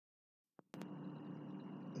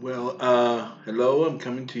Hello, I'm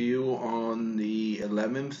coming to you on the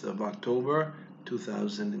 11th of October,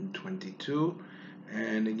 2022.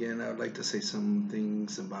 And again, I would like to say some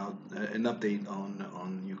things about an update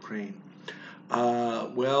on Ukraine. There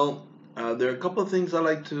are a couple of things I'd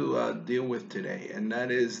like to deal with today, and that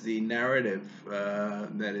is the narrative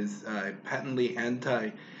that is patently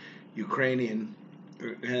anti-Ukrainian.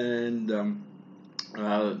 And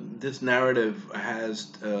this narrative has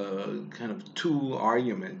kind of two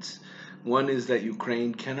arguments. One is that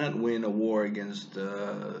Ukraine cannot win a war against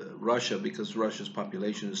Russia because Russia's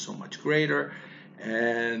population is so much greater,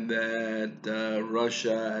 and that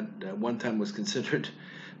Russia at one time was considered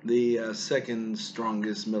the second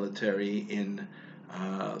strongest military in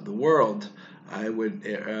the world. I would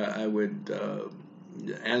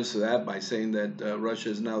answer that by saying that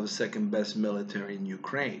Russia is now the second best military in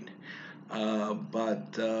Ukraine.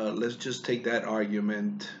 But let's just take that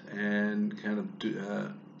argument and kind of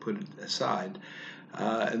put it aside.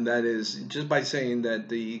 And that is just by saying that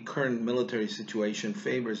the current military situation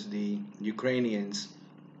favors the Ukrainians.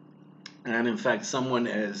 And in fact, someone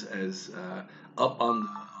as up on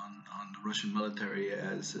the Russian military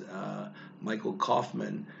as Michael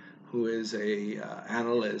Kofman, who is a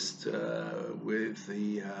analyst with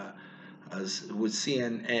the with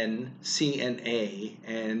CNA,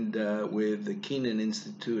 and with the Keenan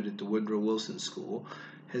Institute at the Woodrow Wilson School,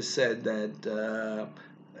 has said that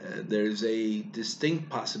there's a distinct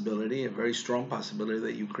possibility, a very strong possibility,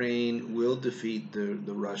 that Ukraine will defeat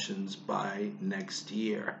the Russians by next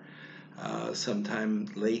year, sometime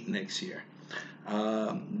late next year.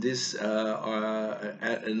 This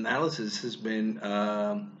analysis has been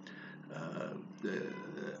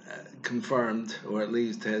confirmed, or at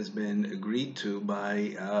least has been agreed to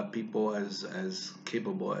by people as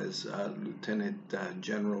capable as Lieutenant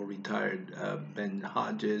General retired Ben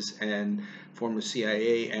Hodges and former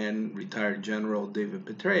CIA and retired General David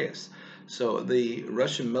Petraus. So the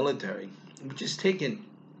Russian military, which has taken,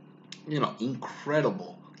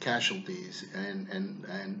 incredible casualties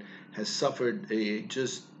and has suffered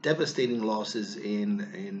just devastating losses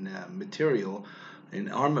in material, in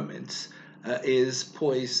armaments, is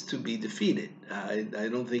poised to be defeated. I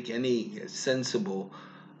don't think any sensible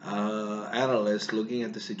analyst looking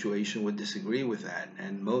at the situation would disagree with that.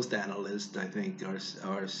 And most analysts, I think,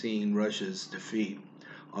 are seeing Russia's defeat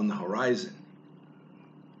on the horizon.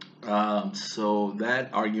 So that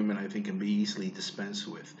argument, I think, can be easily dispensed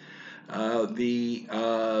with. The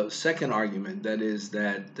second argument, that is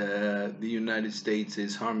that the United States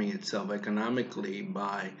is harming itself economically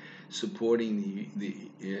by supporting the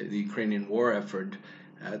Ukrainian war effort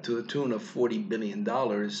to the tune of $40 billion,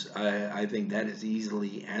 I think that is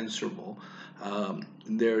easily answerable.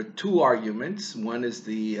 There are two arguments. One is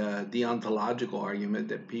the deontological argument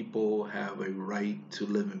that people have a right to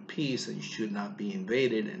live in peace and should not be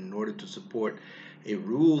invaded, and in order to support a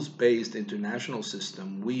rules-based international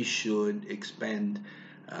system, we should expend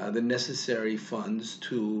the necessary funds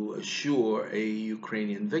to assure a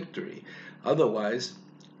Ukrainian victory. Otherwise,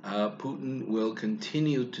 Putin will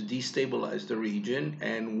continue to destabilize the region,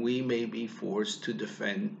 and we may be forced to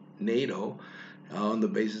defend NATO on the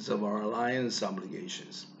basis of our alliance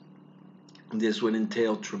obligations. This would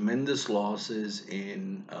entail tremendous losses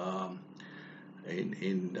in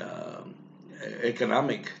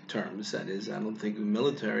economic terms. That is, I don't think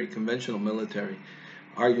conventional military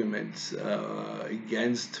arguments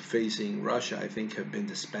against facing Russia, I think, have been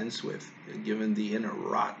dispensed with, given the inner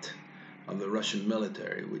rot of the Russian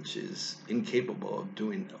military, which is incapable of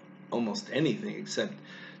doing almost anything except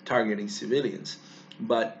targeting civilians.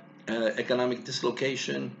 But economic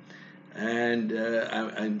dislocation, and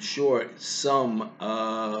I'm sure some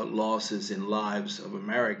losses in lives of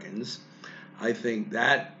Americans, I think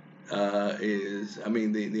that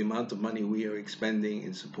the amount of money we are expending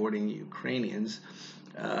in supporting Ukrainians,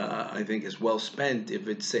 I think, is well spent if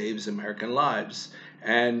it saves American lives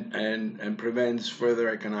and prevents further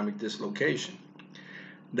economic dislocation.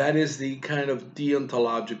 That is the kind of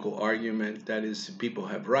deontological argument. That is, people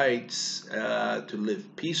have rights to live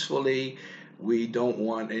peacefully. We don't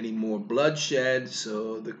want any more bloodshed,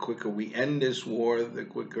 so the quicker we end this war, the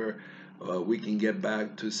quicker we can get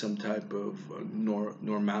back to some type of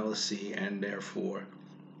normalcy, and therefore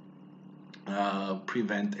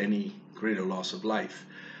prevent any greater loss of life.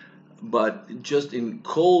 But just in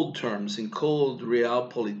cold terms, in cold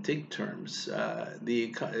realpolitik terms,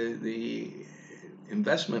 the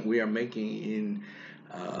investment we are making in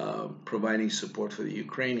providing support for the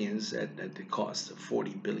Ukrainians at the cost of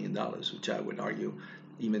 $40 billion, which I would argue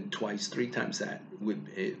even twice, three times that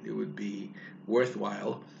it would be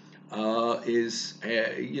worthwhile. is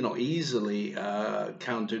easily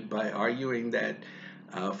countered by arguing that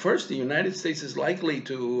first, the United States is likely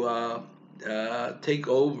to take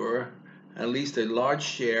over at least a large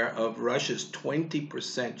share of Russia's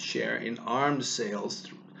 20% share in arms sales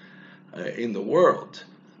in the world.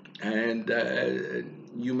 And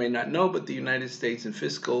you may not know, but the United States in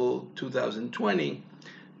fiscal 2020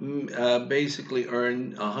 basically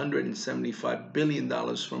earned $175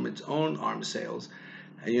 billion from its own arms sales.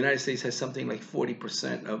 The United States has something like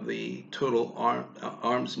 40% of the total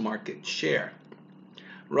arms market share.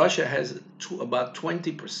 Russia has about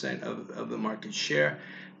 20% of the market share.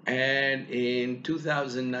 And in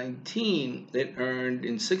 2019,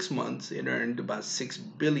 in 6 months, it earned about $6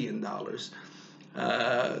 billion.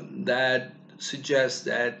 That suggests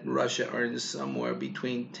that Russia earns somewhere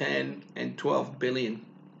between 10 and 12 billion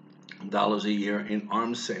dollars a year in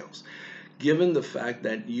arms sales. Given the fact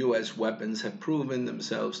that U.S. weapons have proven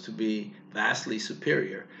themselves to be vastly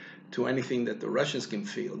superior to anything that the Russians can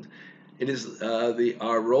field, it is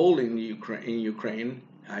our role in Ukraine,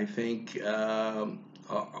 I think,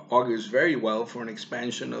 augurs very well for an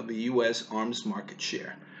expansion of the U.S. arms market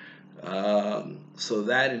share. So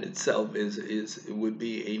that in itself would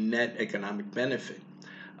be a net economic benefit.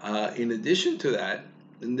 In addition to that,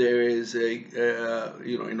 there is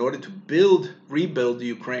in order to rebuild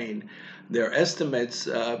Ukraine, there are estimates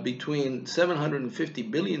between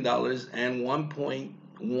 $750 billion and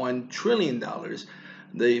 $1.1 trillion.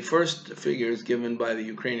 The first figure is given by the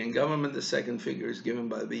Ukrainian government. The second figure is given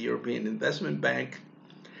by the European Investment Bank.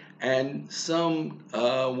 And some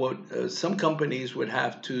companies would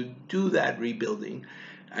have to do that rebuilding,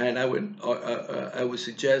 and I would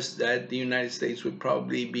suggest that the United States would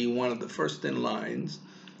probably be one of the first in lines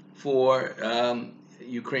for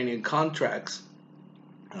Ukrainian contracts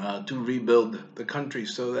to rebuild the country,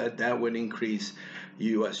 so that would increase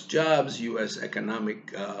U.S. jobs, U.S.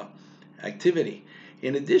 economic activity.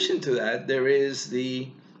 In addition to that, there is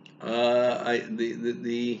the kind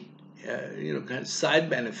of side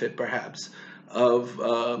benefit, perhaps, of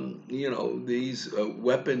these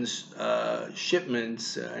weapons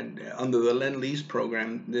shipments, and under the Lend-Lease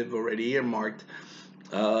program, they've already earmarked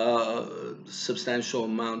substantial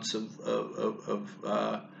amounts of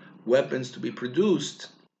weapons to be produced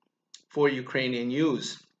for Ukrainian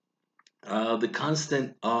use. The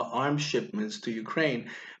constant arms shipments to Ukraine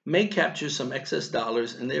may capture some excess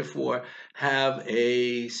dollars and therefore have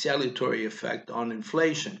a salutary effect on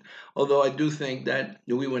inflation. Although I do think that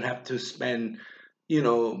we would have to spend,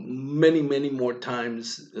 many more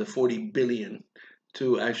times the 40 billion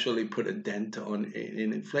to actually put a dent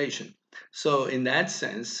in inflation. So in that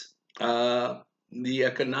sense, the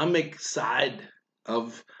economic side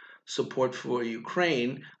of support for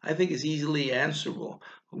Ukraine, I think, is easily answerable.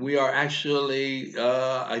 We are actually,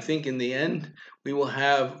 I think in the end, we will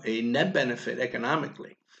have a net benefit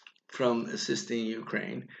economically from assisting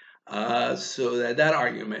Ukraine. So that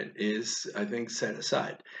argument is, I think, set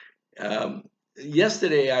aside.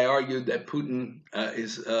 Yesterday, I argued that Putin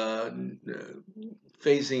is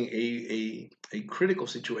facing a critical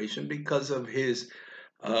situation because of his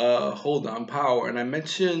hold on power. And I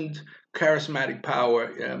mentioned charismatic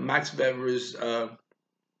power, Max Weber's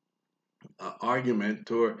argument,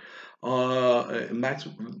 or Max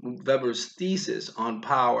Weber's thesis on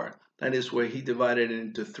power. That is where he divided it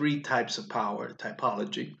into 3 types of power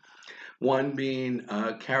typology. One being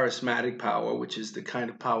charismatic power, which is the kind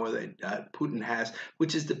of power that Putin has,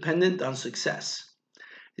 which is dependent on success.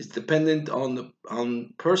 It's dependent on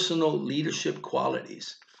personal leadership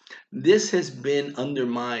qualities. This has been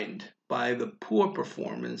undermined by the poor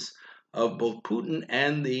performance of both Putin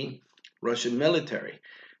and the Russian military.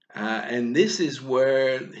 And this is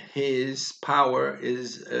where his power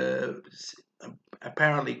is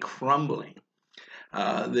apparently crumbling.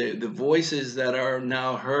 The voices that are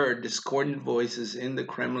now heard, discordant voices in the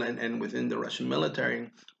Kremlin and within the Russian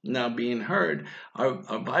military now being heard, are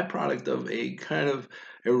a byproduct of a kind of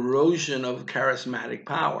erosion of charismatic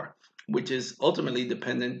power, which is ultimately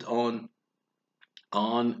dependent on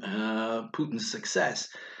Putin's success,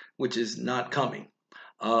 which is not coming.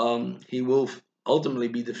 He will ultimately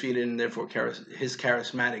be defeated, and therefore his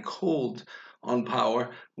charismatic hold on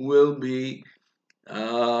power will be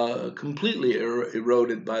completely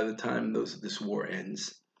eroded by the time this war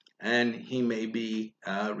ends, and he may be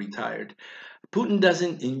retired. Putin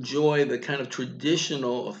doesn't enjoy the kind of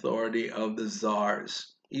traditional authority of the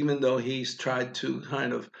czars, even though he's tried to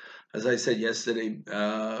kind of, as I said yesterday,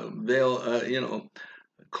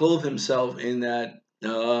 clothe himself in that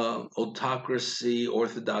autocracy,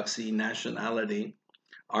 orthodoxy, nationality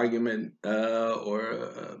argument,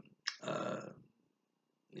 or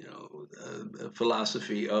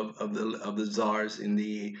philosophy of the czars in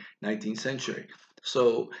the 19th century.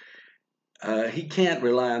 So he can't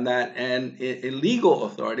rely on that. And illegal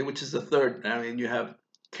authority, which is the third, I mean, you have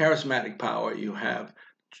charismatic power, you have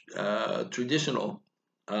traditional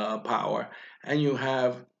power, and you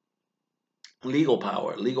have legal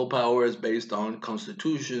power. Legal power is based on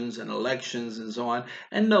constitutions and elections and so on,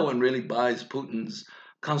 and no one really buys Putin's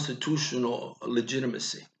constitutional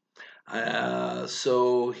legitimacy.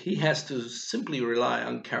 So he has to simply rely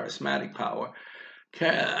on charismatic power.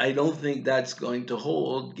 I don't think that's going to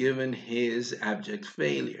hold given his abject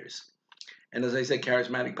failures. And as I said,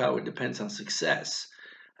 charismatic power depends on success.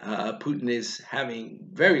 Putin is having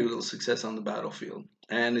very little success on the battlefield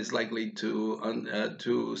and is likely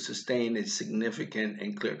to sustain a significant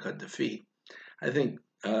and clear-cut defeat, I think,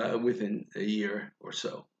 within a year or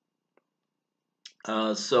so.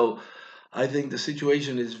 So I think the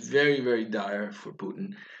situation is very, very dire for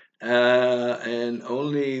Putin. And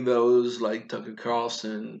only those like Tucker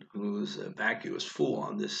Carlson, who's a vacuous fool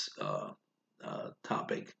on this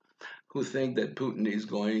topic, who think that Putin is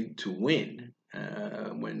going to win,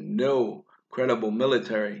 when no credible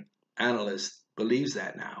military analyst believes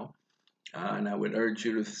that now. And I would urge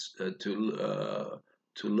you to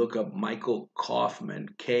look up Michael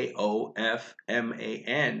Kofman, Kofman,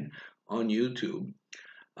 on YouTube.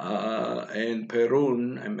 And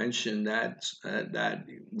Perun, I mentioned that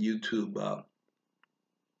YouTube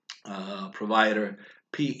provider,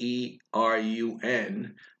 Perun,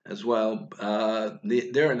 as well.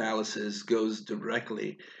 Their analysis goes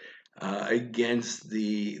directly against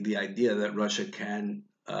the idea that Russia can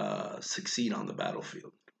succeed on the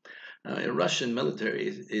battlefield. Russian military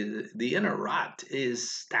the inner rot is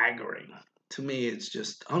staggering. To me, it's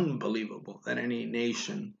just unbelievable that any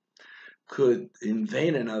nation could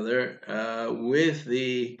invade another with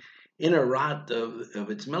the inner rot of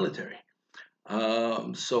its military.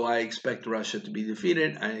 So I expect Russia to be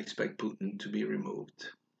defeated. I expect Putin to be removed.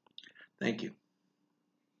 Thank you.